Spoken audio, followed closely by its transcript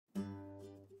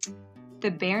The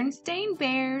Berenstain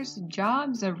Bears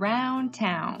Jobs Around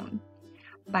Town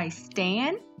by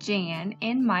Stan, Jan,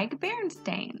 and Mike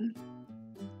Berenstain.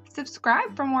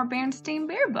 Subscribe for more Berenstain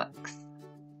Bear books.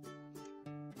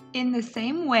 In the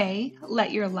same way,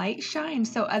 let your light shine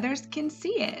so others can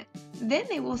see it. Then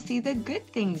they will see the good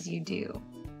things you do.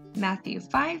 Matthew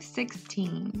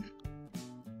 5:16.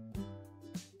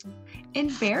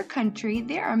 In bear country,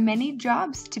 there are many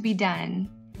jobs to be done.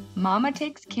 Mama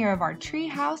takes care of our tree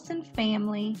house and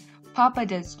family. Papa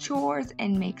does chores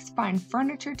and makes fine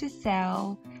furniture to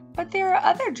sell. But there are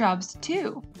other jobs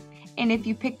too. And if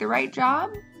you pick the right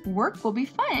job, work will be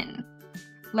fun.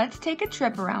 Let's take a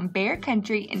trip around bear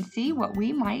country and see what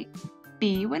we might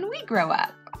be when we grow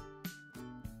up.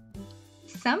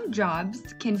 Some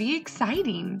jobs can be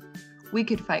exciting. We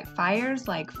could fight fires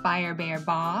like Fire Bear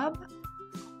Bob,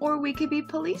 or we could be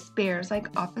police bears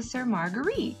like Officer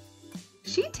Marguerite.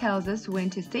 She tells us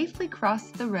when to safely cross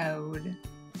the road.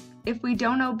 If we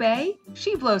don't obey,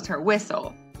 she blows her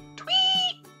whistle.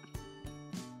 Tweet!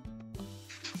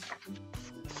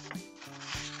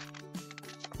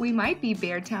 We might be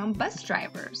Beartown bus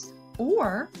drivers,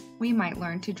 or we might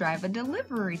learn to drive a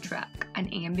delivery truck, an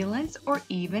ambulance, or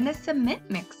even a cement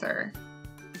mixer.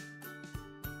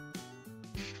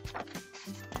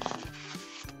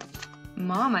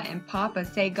 Mama and Papa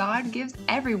say God gives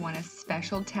everyone a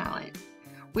special talent.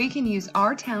 We can use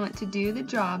our talent to do the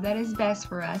job that is best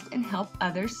for us and help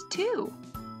others too.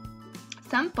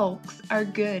 Some folks are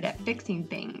good at fixing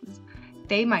things.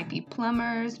 They might be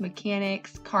plumbers,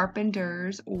 mechanics,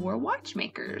 carpenters, or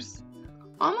watchmakers.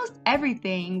 Almost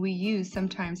everything we use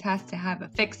sometimes has to have a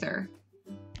fixer.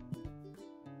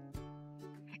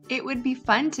 It would be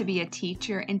fun to be a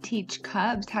teacher and teach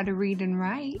cubs how to read and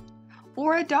write,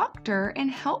 or a doctor and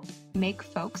help make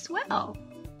folks well.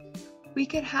 We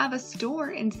could have a store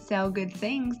and sell good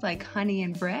things like honey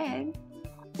and bread,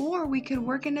 or we could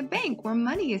work in a bank where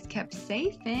money is kept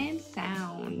safe and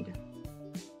sound.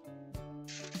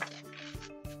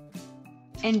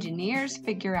 Engineers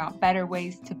figure out better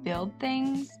ways to build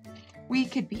things. We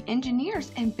could be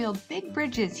engineers and build big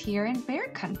bridges here in bear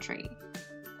country.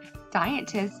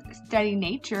 Scientists study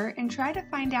nature and try to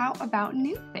find out about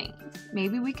new things.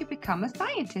 Maybe we could become a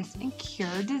scientist and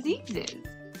cure diseases.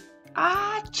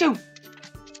 Achoo!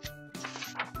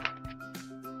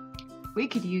 We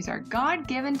could use our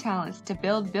God-given talents to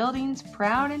build buildings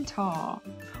proud and tall.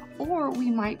 Or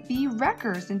we might be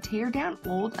wreckers and tear down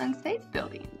old, unsafe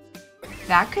buildings.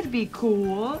 That could be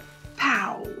cool.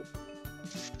 Pow!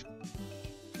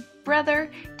 Brother,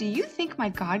 do you think my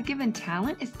God-given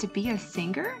talent is to be a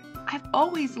singer? I've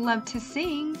always loved to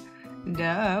sing.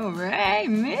 Do, re,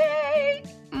 mi.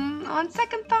 On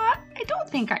second thought, I don't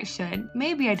think I should.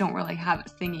 Maybe I don't really have a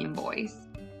singing voice.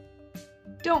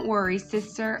 Don't worry,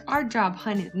 sister. Our job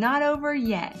hunt is not over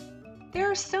yet. There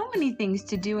are so many things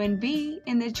to do and be,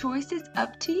 and the choice is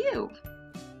up to you.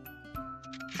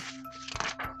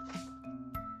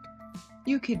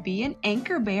 You could be an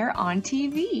anchor bear on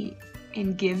TV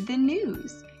and give the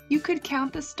news. You could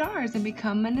count the stars and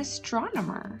become an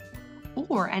astronomer,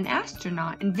 or an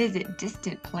astronaut and visit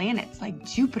distant planets like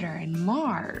Jupiter and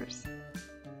Mars.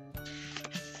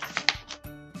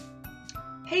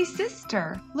 Hey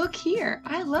sister, look here,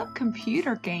 I love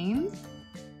computer games.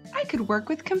 I could work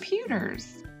with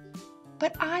computers.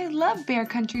 But I love bear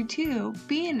country too.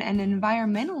 Being an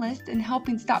environmentalist and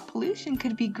helping stop pollution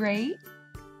could be great.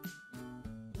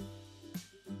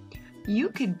 You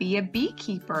could be a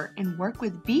beekeeper and work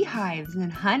with beehives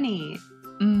and honey.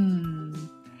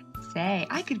 Say,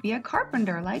 I could be a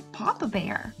carpenter like Papa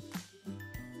Bear.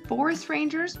 Forest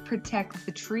rangers protect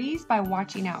the trees by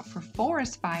watching out for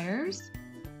forest fires.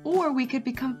 Or we could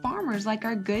become farmers like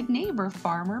our good neighbor,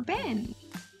 Farmer Ben.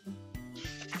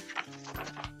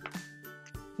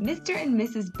 Mr. and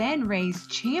Mrs. Ben raise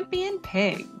champion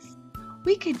pigs.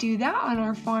 We could do that on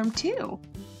our farm too.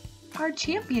 Our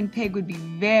champion pig would be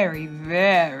very,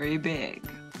 very big.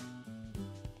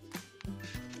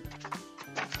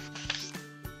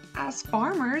 As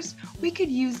farmers, we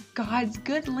could use God's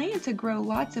good land to grow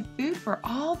lots of food for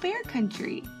all bear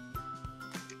country.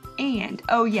 And,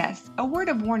 oh yes, a word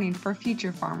of warning for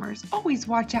future farmers. Always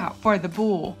watch out for the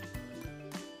bull.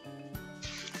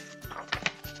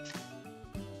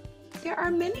 There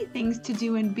are many things to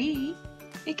do and be.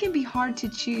 It can be hard to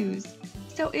choose.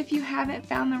 So if you haven't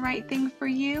found the right thing for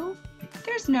you,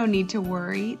 there's no need to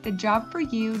worry. The job for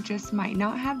you just might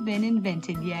not have been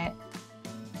invented yet.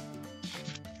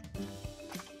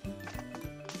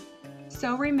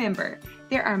 So remember,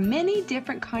 there are many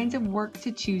different kinds of work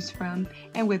to choose from,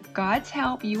 and with God's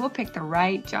help, you will pick the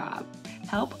right job.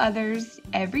 Help others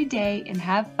every day and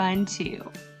have fun too.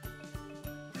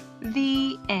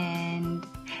 The end.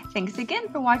 Thanks again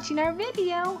for watching our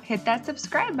video. Hit that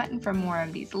subscribe button for more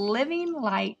of these living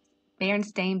light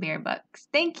Berenstain Bear books.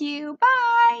 Thank you.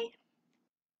 Bye.